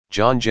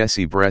John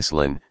Jesse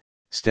Breslin,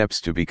 Steps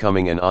to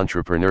Becoming an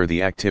Entrepreneur.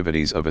 The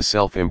activities of a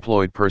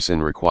self-employed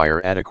person require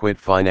adequate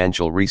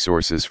financial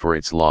resources for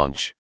its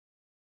launch.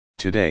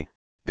 Today,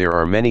 there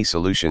are many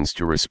solutions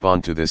to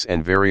respond to this,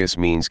 and various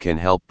means can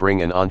help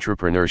bring an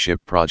entrepreneurship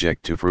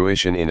project to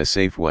fruition in a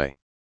safe way.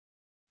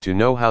 To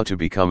know how to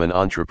become an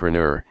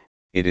entrepreneur,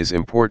 it is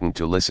important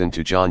to listen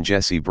to John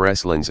Jesse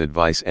Breslin's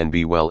advice and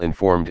be well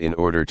informed in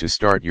order to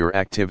start your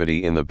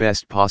activity in the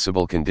best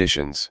possible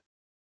conditions.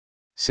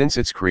 Since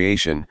its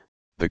creation,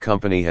 the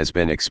company has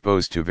been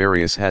exposed to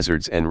various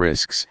hazards and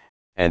risks,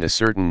 and a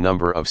certain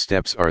number of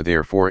steps are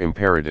therefore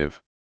imperative.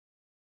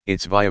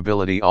 Its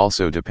viability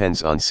also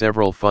depends on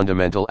several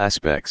fundamental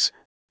aspects: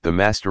 the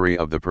mastery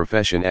of the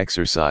profession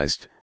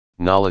exercised,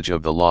 knowledge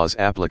of the laws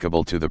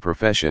applicable to the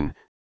profession,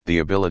 the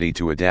ability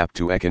to adapt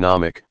to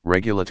economic,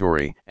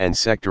 regulatory, and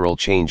sectoral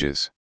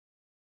changes.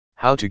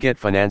 How to get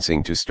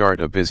financing to start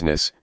a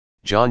business.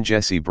 John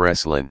Jesse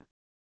Breslin.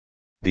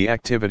 The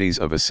activities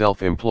of a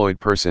self-employed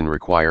person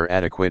require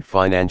adequate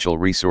financial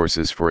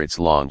resources for its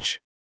launch.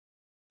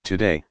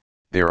 Today,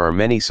 there are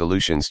many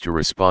solutions to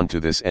respond to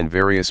this, and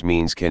various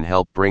means can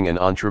help bring an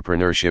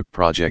entrepreneurship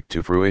project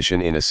to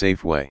fruition in a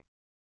safe way.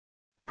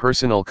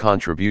 Personal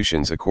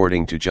contributions.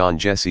 According to John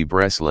Jesse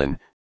Breslin,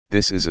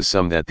 this is a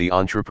sum that the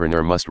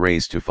entrepreneur must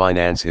raise to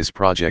finance his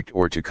project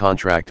or to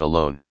contract a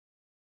loan.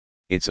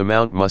 Its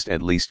amount must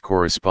at least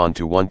correspond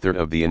to 1/3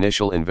 of the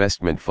initial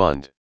investment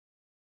fund.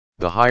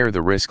 The higher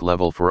the risk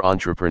level for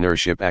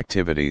entrepreneurship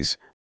activities,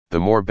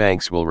 the more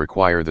banks will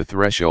require the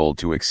threshold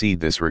to exceed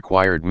this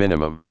required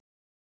minimum.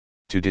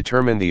 To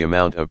determine the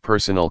amount of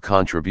personal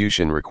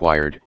contribution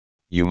required,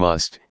 you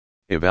must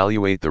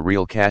evaluate the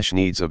real cash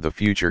needs of the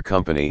future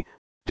company,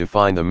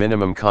 define the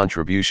minimum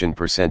contribution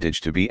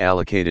percentage to be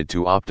allocated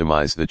to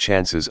optimize the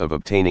chances of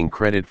obtaining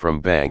credit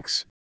from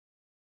banks.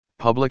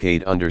 Public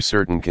aid. Under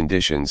certain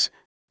conditions,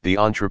 the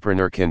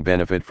entrepreneur can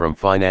benefit from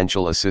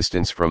financial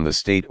assistance from the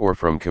state or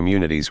from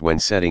communities when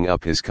setting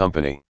up his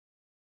company.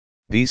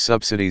 These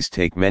subsidies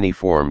take many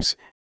forms,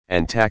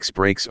 and tax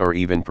breaks are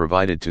even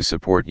provided to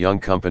support young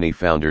company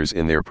founders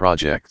in their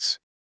projects.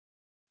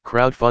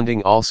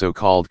 Crowdfunding. Also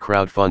called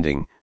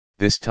crowdfunding,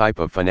 this type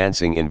of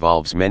financing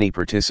involves many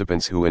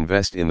participants who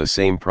invest in the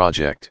same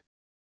project.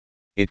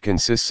 It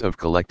consists of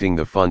collecting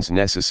the funds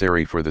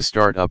necessary for the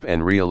startup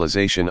and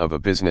realization of a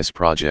business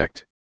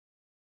project.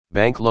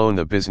 Bank loan.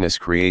 The business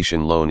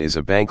creation loan is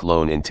a bank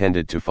loan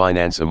intended to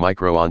finance a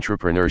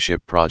micro-entrepreneurship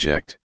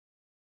project.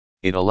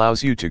 It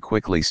allows you to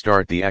quickly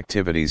start the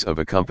activities of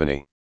a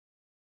company.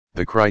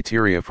 The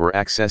criteria for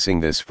accessing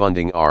this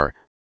funding are: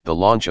 the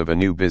launch of a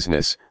new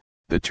business,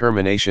 the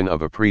termination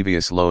of a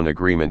previous loan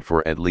agreement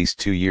for at least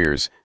 2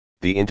 years,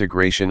 the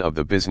integration of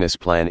the business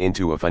plan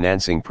into a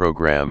financing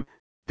program,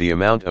 the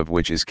amount of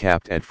which is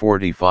capped at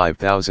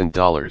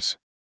 $45,000.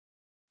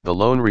 The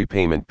loan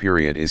repayment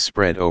period is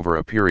spread over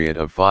a period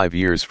of 5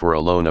 years for a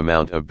loan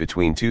amount of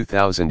between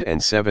 $2,000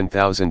 and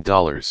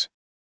 $7,000.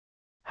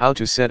 How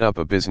to set up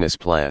a business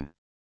plan.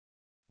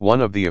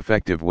 One of the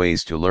effective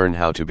ways to learn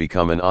how to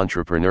become an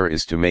entrepreneur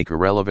is to make a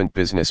relevant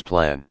business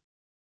plan.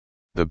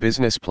 The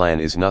business plan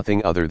is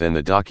nothing other than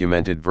the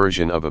documented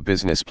version of a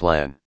business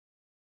plan.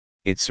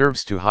 It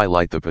serves to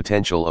highlight the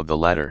potential of the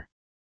latter.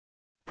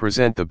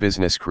 Present the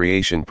business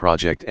creation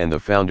project and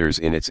the founders.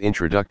 In its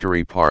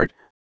introductory part,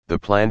 the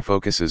plan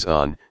focuses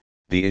on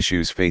the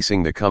issues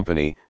facing the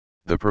company,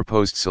 the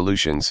proposed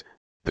solutions,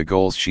 the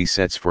goals she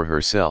sets for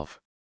herself.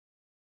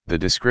 The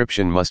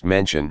description must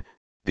mention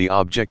the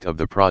object of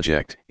the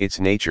project, its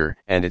nature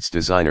and its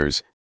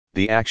designers,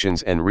 the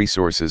actions and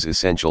resources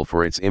essential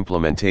for its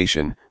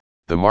implementation,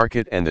 the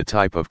market and the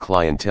type of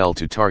clientele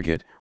to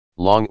target,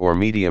 long or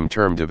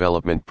medium-term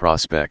development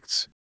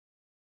prospects.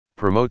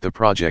 Promote the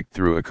project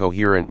through a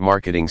coherent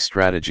marketing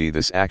strategy.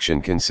 This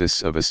action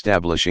consists of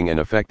establishing an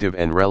effective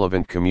and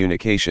relevant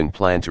communication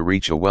plan to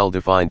reach a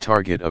well-defined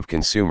target of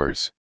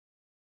consumers.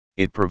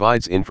 It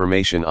provides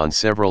information on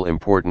several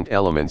important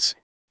elements,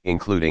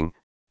 including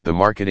the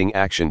marketing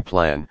action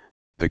plan,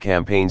 the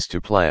campaigns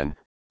to plan,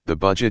 the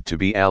budget to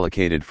be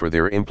allocated for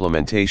their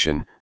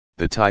implementation,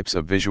 the types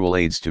of visual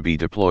aids to be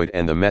deployed,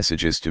 and the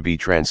messages to be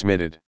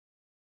transmitted.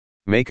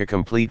 Make a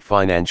complete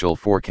financial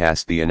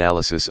forecast. The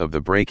analysis of the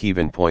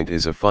break-even point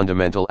is a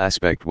fundamental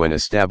aspect when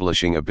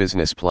establishing a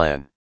business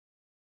plan.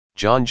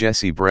 John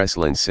Jesse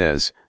Breslin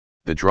says,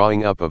 the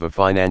drawing up of a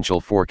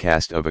financial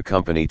forecast of a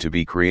company to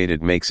be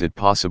created makes it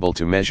possible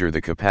to measure the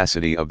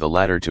capacity of the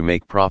latter to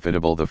make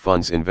profitable the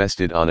funds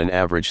invested on an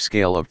average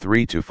scale of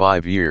 3 to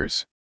 5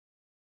 years.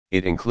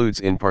 It includes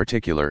in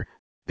particular,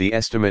 the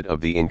estimate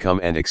of the income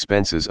and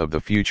expenses of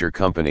the future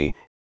company,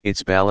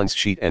 its balance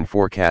sheet and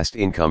forecast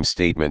income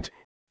statement,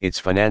 its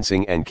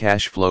financing and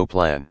cash flow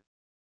plan.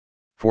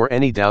 For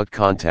any doubt,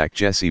 contact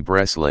Jesse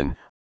Breslin,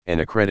 an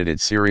accredited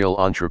serial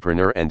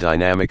entrepreneur and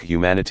dynamic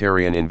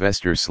humanitarian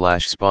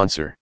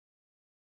investor/sponsor.